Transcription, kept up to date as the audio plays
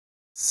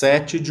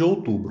7 de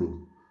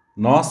outubro,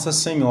 Nossa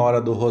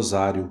Senhora do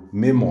Rosário,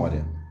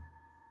 Memória.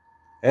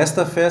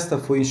 Esta festa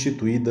foi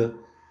instituída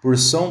por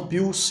São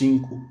Pio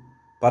V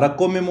para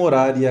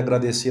comemorar e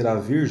agradecer à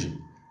Virgem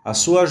a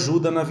sua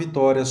ajuda na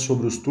vitória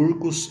sobre os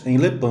turcos em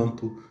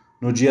Lepanto,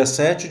 no dia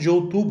 7 de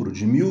outubro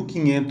de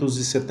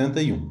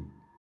 1571.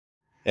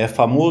 É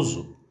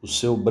famoso o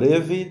seu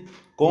breve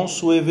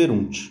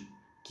Consueverunt,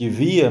 que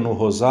via no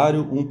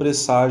Rosário um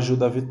presságio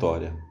da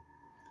vitória.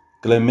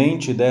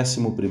 Clemente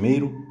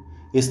XI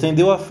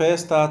estendeu a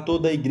festa a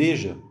toda a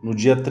Igreja no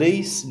dia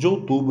 3 de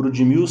outubro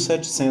de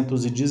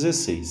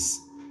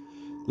 1716.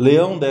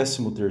 Leão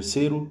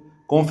XIII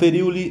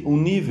conferiu-lhe um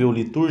nível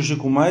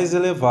litúrgico mais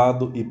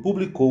elevado e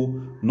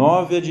publicou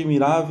 9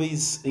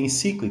 admiráveis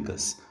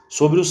encíclicas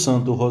sobre o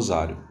Santo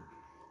Rosário.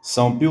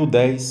 São Pio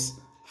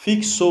X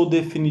fixou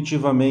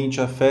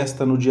definitivamente a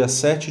festa no dia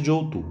 7 de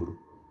outubro.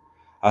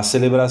 A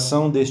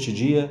celebração deste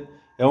dia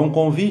é um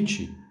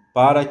convite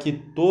para que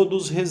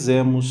todos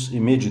rezemos e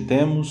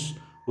meditemos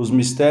os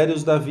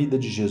mistérios da vida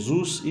de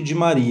Jesus e de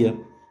Maria,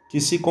 que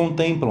se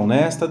contemplam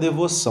nesta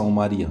devoção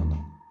mariana.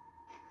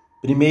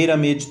 Primeira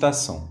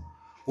meditação: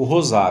 o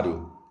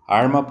Rosário,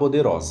 arma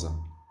poderosa.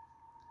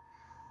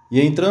 E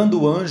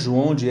entrando o anjo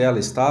onde ela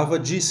estava,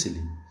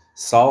 disse-lhe: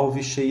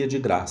 Salve, cheia de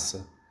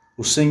graça,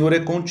 o Senhor é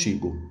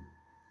contigo.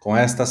 Com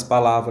estas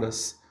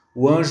palavras,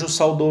 o anjo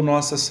saudou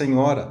Nossa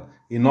Senhora,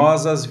 e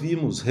nós as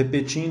vimos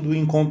repetindo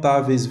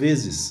incontáveis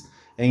vezes,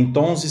 em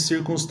tons e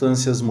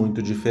circunstâncias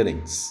muito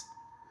diferentes.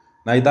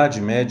 Na Idade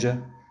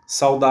Média,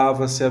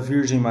 saudava-se a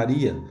Virgem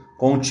Maria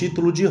com o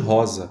título de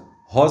Rosa,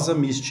 rosa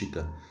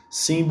mística,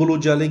 símbolo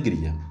de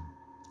alegria.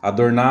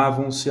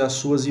 Adornavam-se as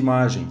suas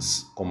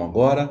imagens, como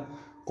agora,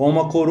 com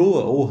uma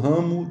coroa ou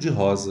ramo de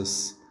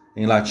rosas,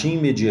 em latim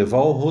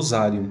medieval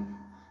rosarium,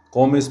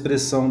 como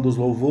expressão dos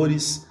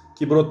louvores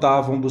que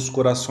brotavam dos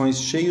corações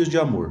cheios de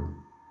amor.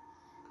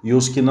 E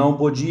os que não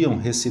podiam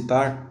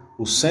recitar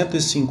os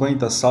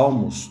 150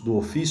 salmos do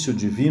ofício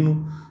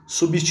divino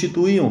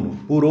substituíam-no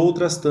por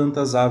outras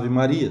tantas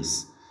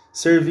ave-marias,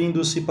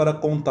 servindo-se para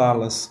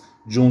contá-las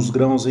de uns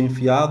grãos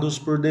enfiados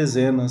por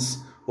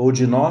dezenas ou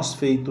de nós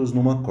feitos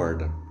numa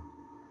corda.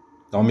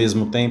 Ao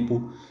mesmo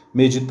tempo,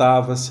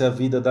 meditava-se a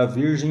vida da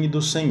Virgem e do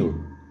Senhor.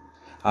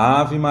 A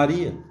Ave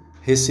Maria,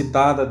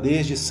 recitada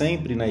desde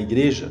sempre na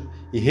Igreja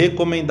e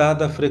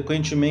recomendada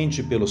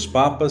frequentemente pelos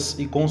papas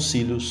e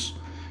concílios,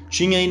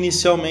 tinha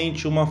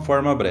inicialmente uma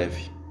forma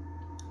breve.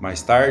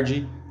 Mais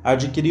tarde,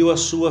 adquiriu a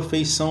sua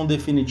feição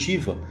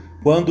definitiva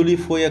quando lhe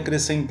foi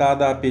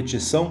acrescentada a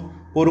petição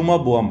por uma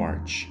boa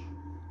morte.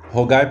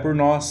 Rogai por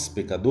nós,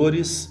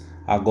 pecadores,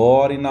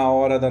 agora e na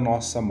hora da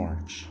nossa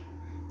morte.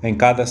 Em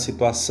cada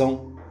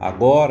situação,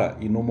 agora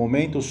e no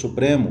momento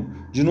supremo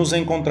de nos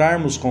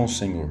encontrarmos com o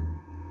Senhor.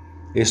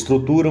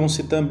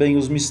 Estruturam-se também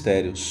os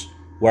mistérios,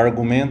 o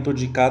argumento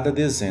de cada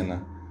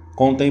dezena,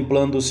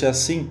 contemplando-se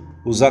assim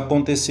os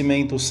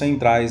acontecimentos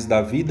centrais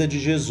da vida de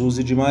Jesus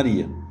e de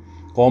Maria,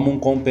 como um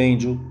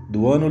compêndio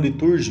do ano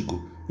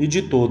litúrgico e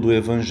de todo o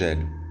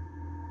Evangelho.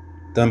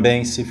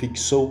 Também se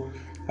fixou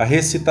a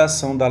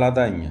recitação da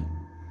ladainha,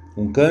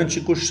 um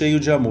cântico cheio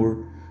de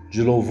amor,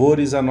 de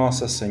louvores a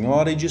Nossa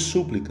Senhora e de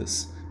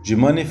súplicas, de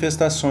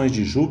manifestações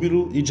de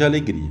júbilo e de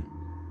alegria.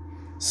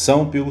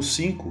 São Pio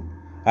V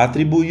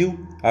atribuiu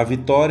a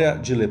vitória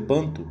de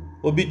Lepanto,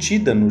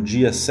 obtida no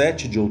dia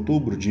 7 de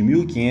outubro de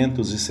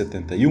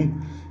 1571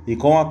 e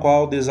com a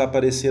qual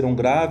desapareceram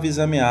graves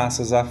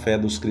ameaças à fé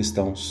dos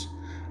cristãos,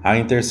 à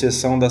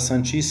intercessão da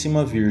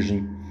Santíssima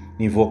Virgem,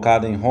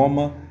 invocada em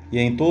Roma e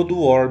em todo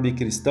o orbe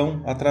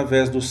cristão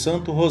através do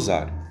Santo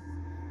Rosário.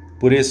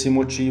 Por esse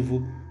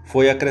motivo,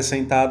 foi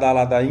acrescentada à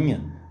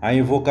ladainha a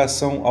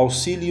invocação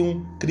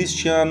Auxilium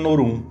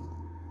Christianorum.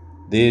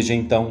 Desde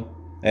então,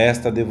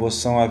 esta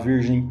devoção à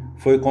Virgem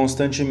foi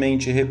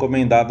constantemente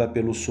recomendada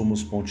pelos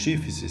sumos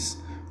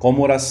pontífices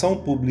como oração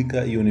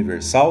pública e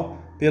universal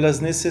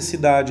pelas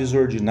necessidades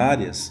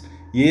ordinárias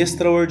e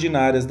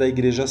extraordinárias da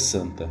Igreja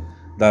Santa,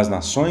 das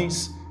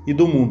nações e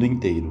do mundo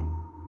inteiro.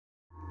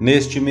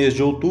 Neste mês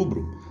de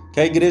outubro, que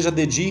a Igreja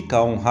dedica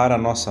a honrar a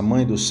Nossa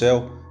Mãe do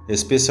Céu,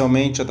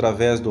 especialmente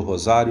através do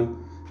Rosário,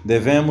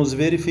 devemos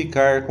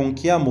verificar com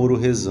que amor o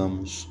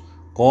rezamos,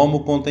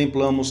 como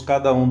contemplamos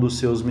cada um dos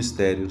seus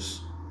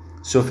mistérios.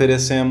 Se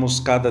oferecemos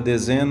cada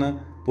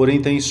dezena por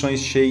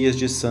intenções cheias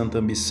de santa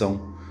ambição,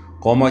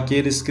 como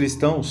aqueles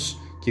cristãos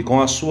que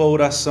com a sua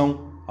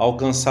oração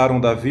alcançaram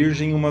da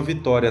Virgem uma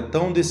vitória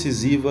tão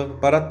decisiva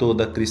para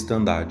toda a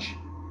cristandade.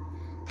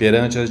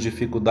 Perante as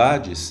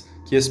dificuldades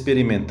que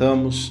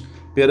experimentamos,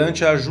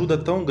 perante a ajuda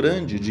tão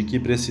grande de que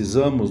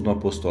precisamos no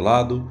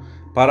apostolado,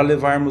 para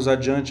levarmos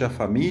adiante a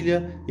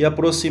família e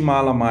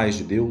aproximá-la mais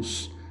de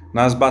Deus,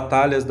 nas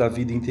batalhas da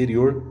vida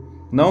interior,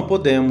 não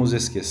podemos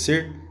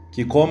esquecer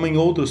que, como em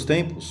outros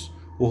tempos,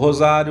 o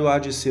Rosário há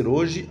de ser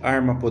hoje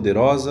arma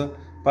poderosa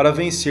para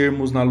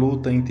vencermos na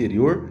luta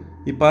interior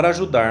e para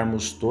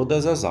ajudarmos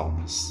todas as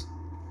almas.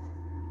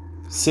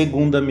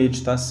 Segunda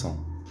meditação: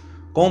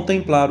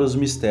 contemplar os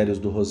mistérios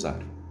do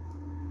Rosário.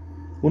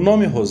 O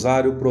nome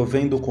Rosário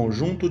provém do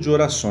conjunto de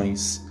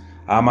orações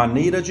à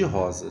maneira de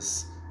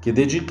rosas, que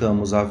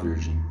dedicamos à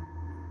Virgem.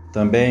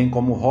 Também,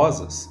 como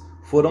rosas,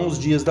 foram os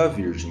dias da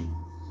Virgem.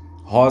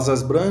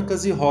 Rosas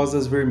brancas e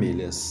rosas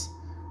vermelhas,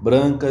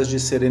 brancas de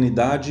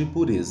serenidade e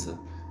pureza,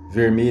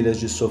 vermelhas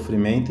de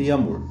sofrimento e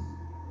amor.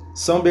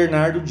 São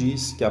Bernardo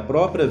diz que a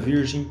própria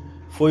Virgem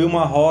foi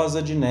uma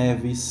rosa de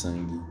neve e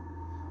sangue.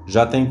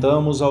 Já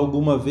tentamos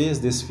alguma vez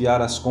desfiar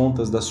as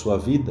contas da sua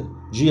vida,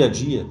 dia a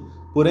dia,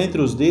 por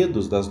entre os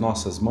dedos das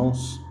nossas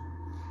mãos?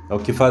 É o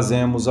que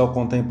fazemos ao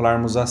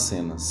contemplarmos as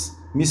cenas,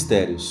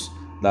 mistérios,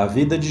 da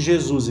vida de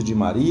Jesus e de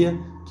Maria,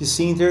 que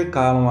se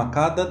intercalam a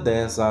cada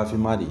 10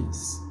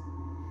 Ave-Marias.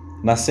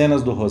 Nas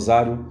cenas do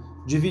Rosário,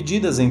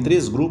 divididas em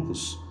 3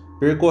 grupos,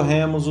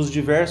 percorremos os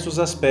diversos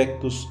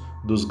aspectos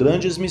dos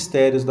grandes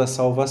mistérios da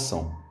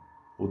salvação,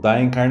 o da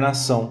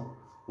encarnação,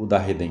 o da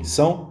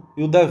redenção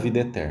e o da vida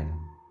eterna.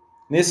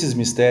 Nesses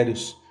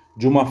mistérios,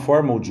 de uma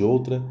forma ou de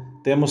outra,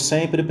 temos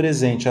sempre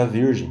presente a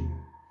Virgem.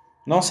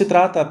 Não se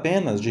trata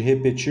apenas de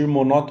repetir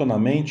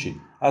monotonamente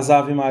as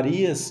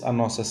Ave-Marias a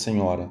Nossa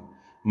Senhora,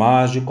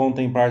 mas de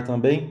contemplar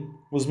também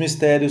os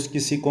mistérios que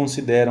se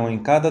consideram em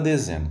cada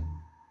dezena.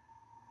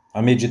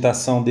 A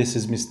meditação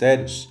desses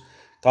mistérios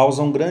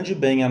causa um grande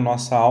bem à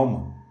nossa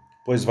alma,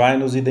 pois vai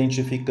nos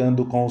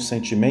identificando com os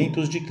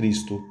sentimentos de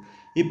Cristo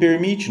e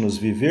permite-nos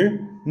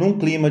viver num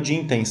clima de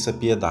intensa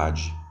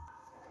piedade.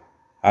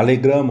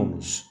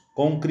 Alegramo-nos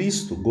com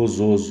Cristo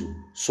gozoso,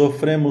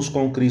 sofremos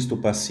com Cristo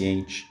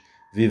paciente,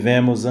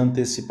 vivemos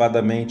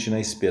antecipadamente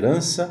na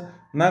esperança,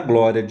 na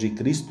glória de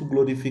Cristo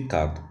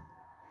glorificado.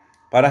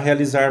 Para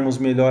realizarmos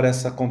melhor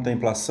essa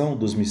contemplação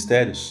dos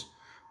mistérios,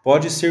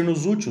 pode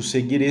ser-nos útil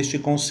seguir este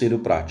conselho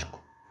prático.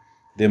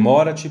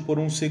 Demora-te por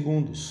uns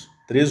segundos,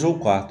 3 ou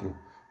 4,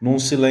 num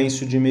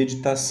silêncio de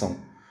meditação,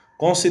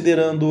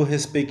 considerando o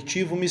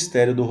respectivo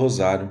mistério do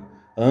Rosário,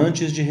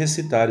 antes de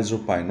recitares o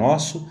Pai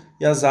Nosso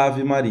e as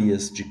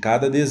Ave-Marias de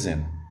cada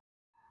dezena.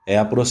 É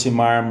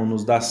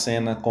aproximarmos-nos da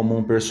cena como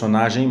um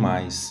personagem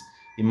mais,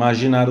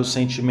 imaginar os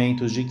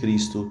sentimentos de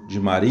Cristo, de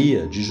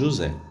Maria, de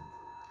José.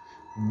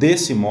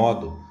 Desse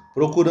modo,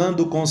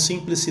 procurando com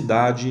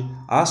simplicidade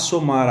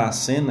assomar a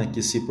cena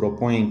que se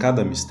propõe em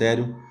cada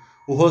mistério,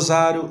 o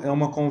Rosário é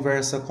uma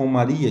conversa com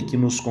Maria que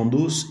nos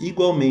conduz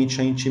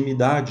igualmente à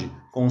intimidade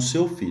com o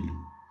seu Filho.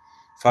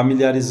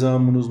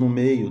 Familiarizamo-nos no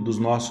meio dos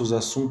nossos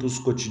assuntos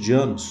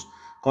cotidianos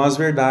com as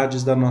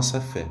verdades da nossa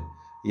fé,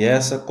 e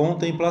essa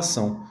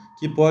contemplação,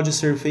 que pode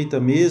ser feita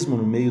mesmo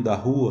no meio da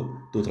rua,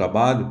 do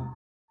trabalho,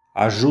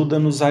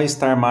 ajuda-nos a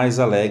estar mais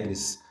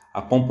alegres,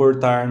 a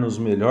comportar-nos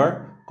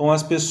melhor com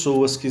as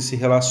pessoas que se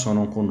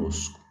relacionam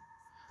conosco.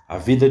 A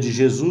vida de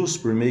Jesus,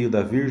 por meio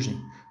da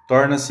Virgem,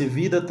 torna-se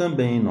vida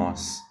também em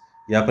nós,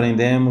 e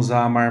aprendemos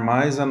a amar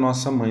mais a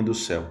nossa Mãe do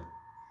Céu.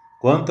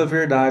 Quanta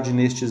verdade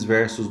nestes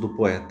versos do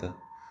poeta!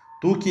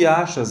 Tu que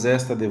achas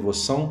esta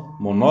devoção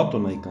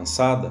monótona e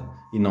cansada,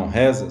 e não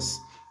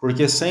rezas,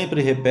 porque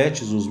sempre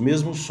repetes os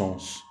mesmos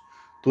sons.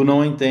 Tu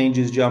não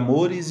entendes de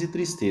amores e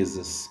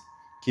tristezas.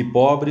 Que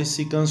pobre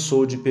se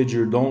cansou de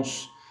pedir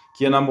dons,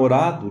 que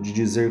enamorado de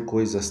dizer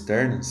coisas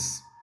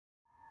ternas.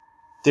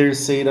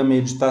 Terceira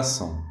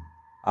meditação.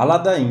 A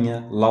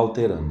ladainha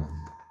lauterana.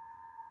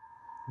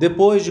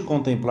 Depois de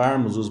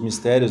contemplarmos os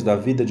mistérios da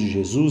vida de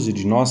Jesus e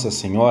de Nossa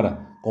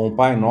Senhora com o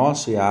Pai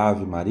Nosso e a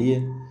Ave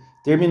Maria,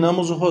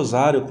 terminamos o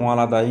rosário com a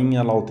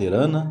ladainha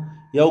lauterana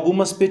e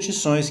algumas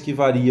petições que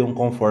variam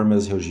conforme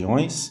as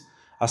regiões,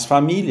 as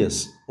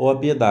famílias ou a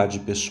piedade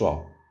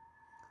pessoal.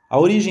 A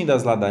origem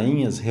das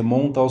ladainhas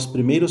remonta aos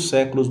primeiros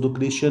séculos do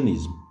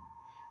cristianismo.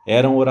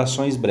 Eram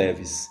orações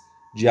breves,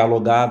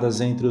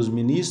 dialogadas entre os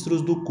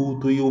ministros do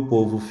culto e o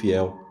povo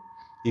fiel,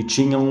 e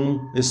tinham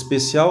um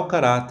especial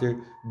caráter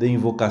de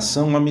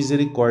invocação à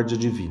misericórdia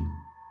divina.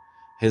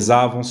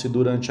 Rezavam-se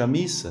durante a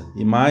missa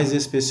e mais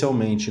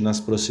especialmente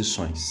nas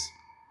procissões.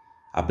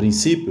 A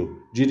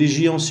princípio,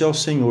 dirigiam-se ao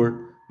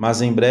Senhor,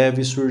 mas em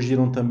breve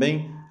surgiram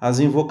também as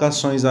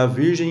invocações à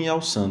Virgem e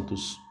aos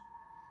santos.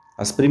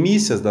 As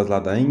primícias das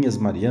ladainhas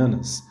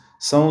marianas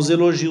são os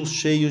elogios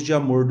cheios de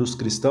amor dos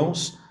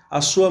cristãos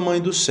à sua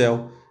Mãe do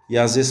Céu e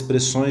as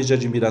expressões de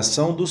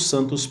admiração dos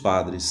santos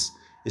padres,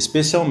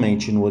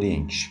 especialmente no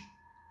Oriente.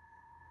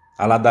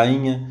 A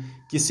ladainha,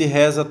 que se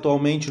reza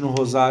atualmente no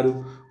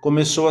Rosário,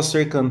 começou a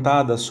ser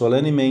cantada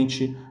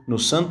solenemente no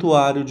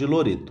Santuário de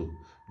Loreto,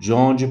 de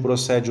onde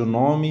procede o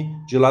nome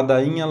de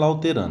ladainha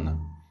lauterana,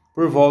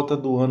 por volta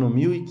do ano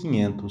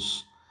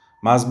 1500,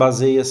 mas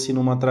baseia-se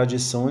numa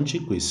tradição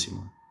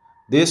antiquíssima.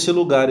 Desse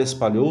lugar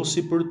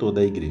espalhou-se por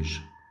toda a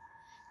igreja.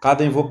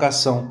 Cada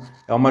invocação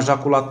é uma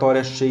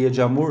jaculatória cheia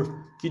de amor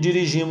que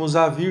dirigimos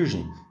à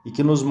Virgem e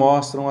que nos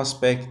mostra um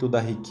aspecto da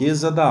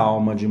riqueza da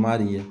alma de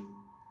Maria.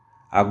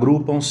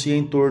 Agrupam-se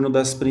em torno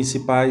das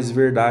principais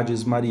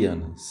verdades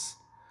marianas: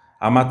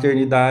 a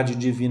maternidade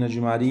divina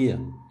de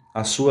Maria,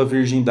 a sua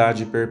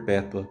virgindade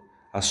perpétua,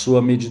 a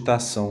sua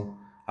meditação,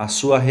 a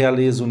sua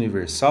realeza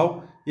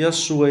universal e a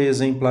sua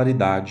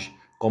exemplaridade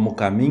como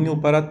caminho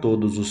para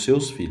todos os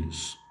seus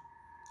filhos.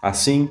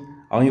 Assim,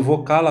 ao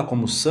invocá-la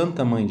como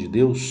Santa Mãe de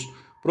Deus,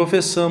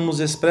 professamos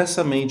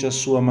expressamente a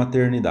sua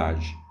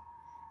maternidade.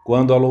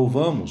 Quando a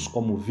louvamos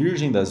como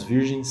Virgem das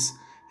Virgens,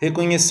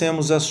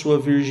 reconhecemos a sua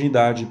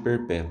virgindade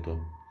perpétua.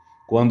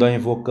 Quando a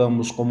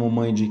invocamos como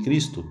Mãe de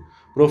Cristo,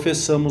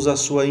 professamos a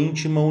sua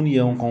íntima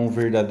união com o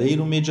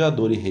verdadeiro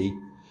mediador e Rei,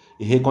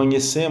 e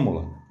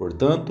reconhecemo-la,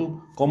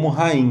 portanto, como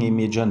Rainha e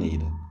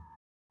Medianeira.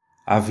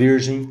 A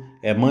Virgem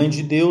é Mãe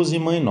de Deus e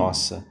Mãe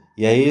Nossa,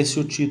 e é esse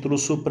o título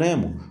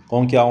supremo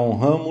com que a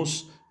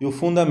honramos e o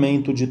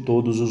fundamento de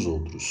todos os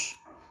outros.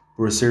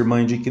 Por ser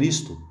Mãe de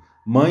Cristo,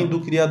 Mãe do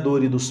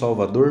Criador e do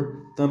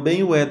Salvador,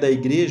 também o é da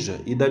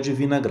Igreja e da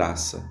Divina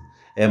Graça.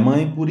 É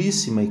Mãe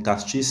puríssima e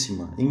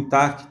castíssima,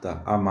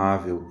 intacta,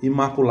 amável,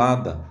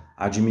 imaculada,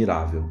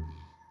 admirável.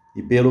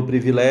 E pelo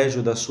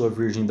privilégio da sua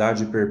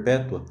virgindade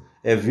perpétua,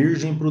 é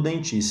Virgem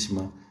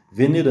prudentíssima,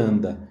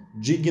 veneranda,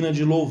 digna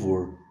de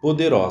louvor,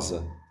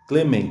 poderosa,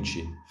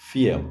 clemente,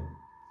 fiel.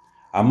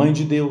 A Mãe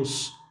de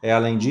Deus é,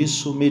 além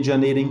disso,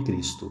 medianeira em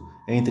Cristo,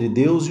 entre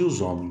Deus e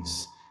os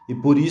homens, e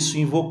por isso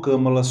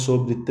invocamo-la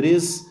sobre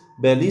 3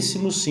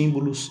 belíssimos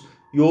símbolos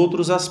e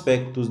outros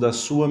aspectos da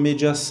sua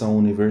mediação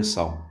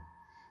universal.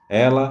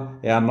 Ela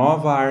é a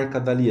nova arca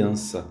da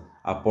aliança,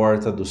 a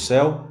porta do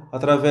céu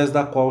através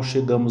da qual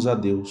chegamos a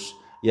Deus,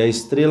 e a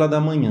estrela da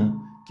manhã,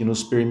 que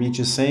nos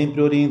permite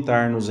sempre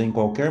orientar-nos em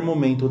qualquer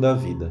momento da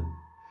vida.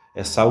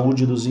 É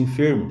saúde dos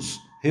enfermos,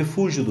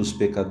 refúgio dos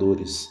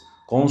pecadores,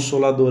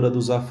 consoladora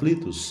dos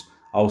aflitos,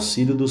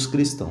 auxílio dos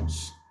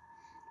cristãos.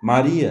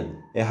 Maria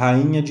é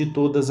rainha de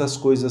todas as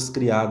coisas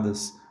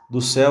criadas,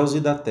 dos céus e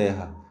da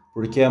terra,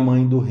 porque é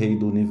mãe do Rei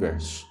do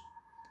Universo.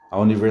 A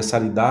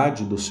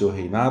universalidade do seu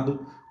reinado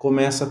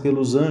começa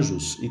pelos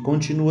anjos e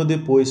continua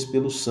depois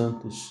pelos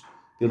santos,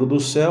 pelo do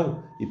céu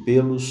e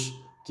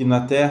pelos que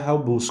na terra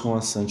buscam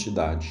a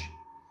santidade.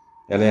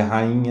 Ela é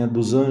rainha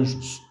dos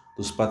anjos,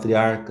 dos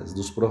patriarcas,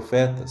 dos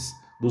profetas,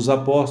 dos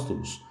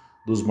apóstolos,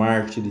 dos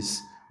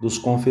mártires, dos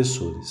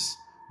confessores,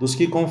 dos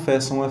que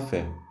confessam a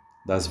fé,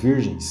 das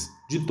virgens,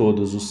 de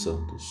todos os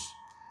santos.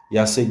 E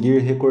a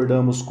seguir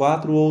recordamos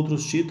 4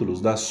 outros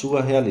títulos da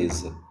sua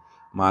realeza.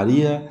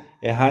 Maria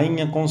é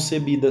rainha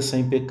concebida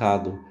sem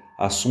pecado,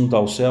 assunta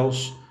aos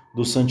céus,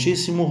 do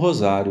Santíssimo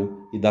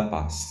Rosário e da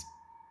paz.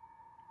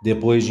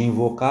 Depois de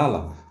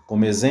invocá-la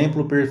como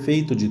exemplo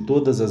perfeito de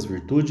todas as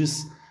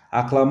virtudes,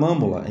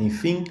 aclamamo-la,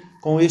 enfim,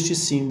 com estes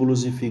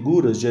símbolos e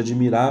figuras de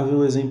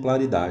admirável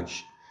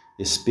exemplaridade: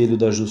 espelho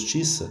da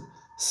justiça,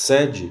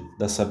 sede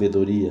da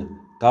sabedoria,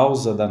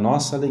 causa da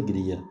nossa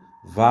alegria,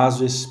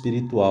 vaso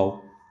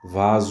espiritual,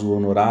 vaso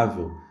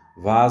honorável,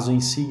 vaso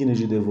insigne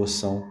de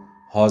devoção,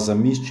 rosa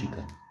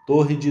mística,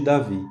 torre de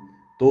Davi,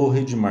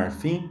 torre de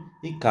marfim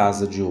e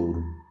casa de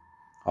ouro.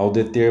 Ao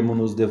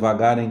determos-nos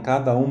devagar em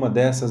cada uma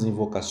dessas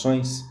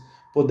invocações,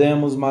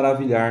 podemos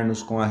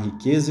maravilhar-nos com a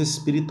riqueza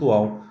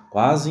espiritual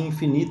quase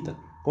infinita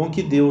com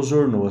que Deus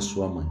ornou a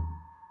sua mãe.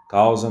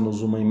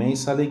 Causa-nos uma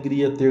imensa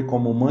alegria ter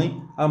como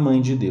mãe a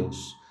Mãe de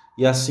Deus,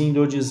 e assim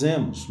lhe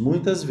dizemos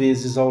muitas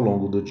vezes ao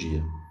longo do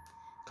dia.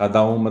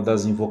 Cada uma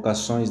das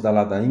invocações da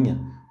ladainha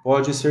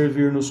pode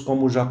servir-nos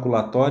como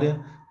jaculatória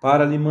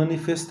para lhe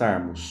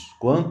manifestarmos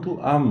quanto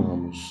a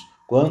amamos,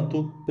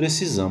 quanto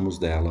precisamos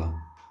dela.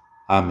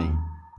 Amém.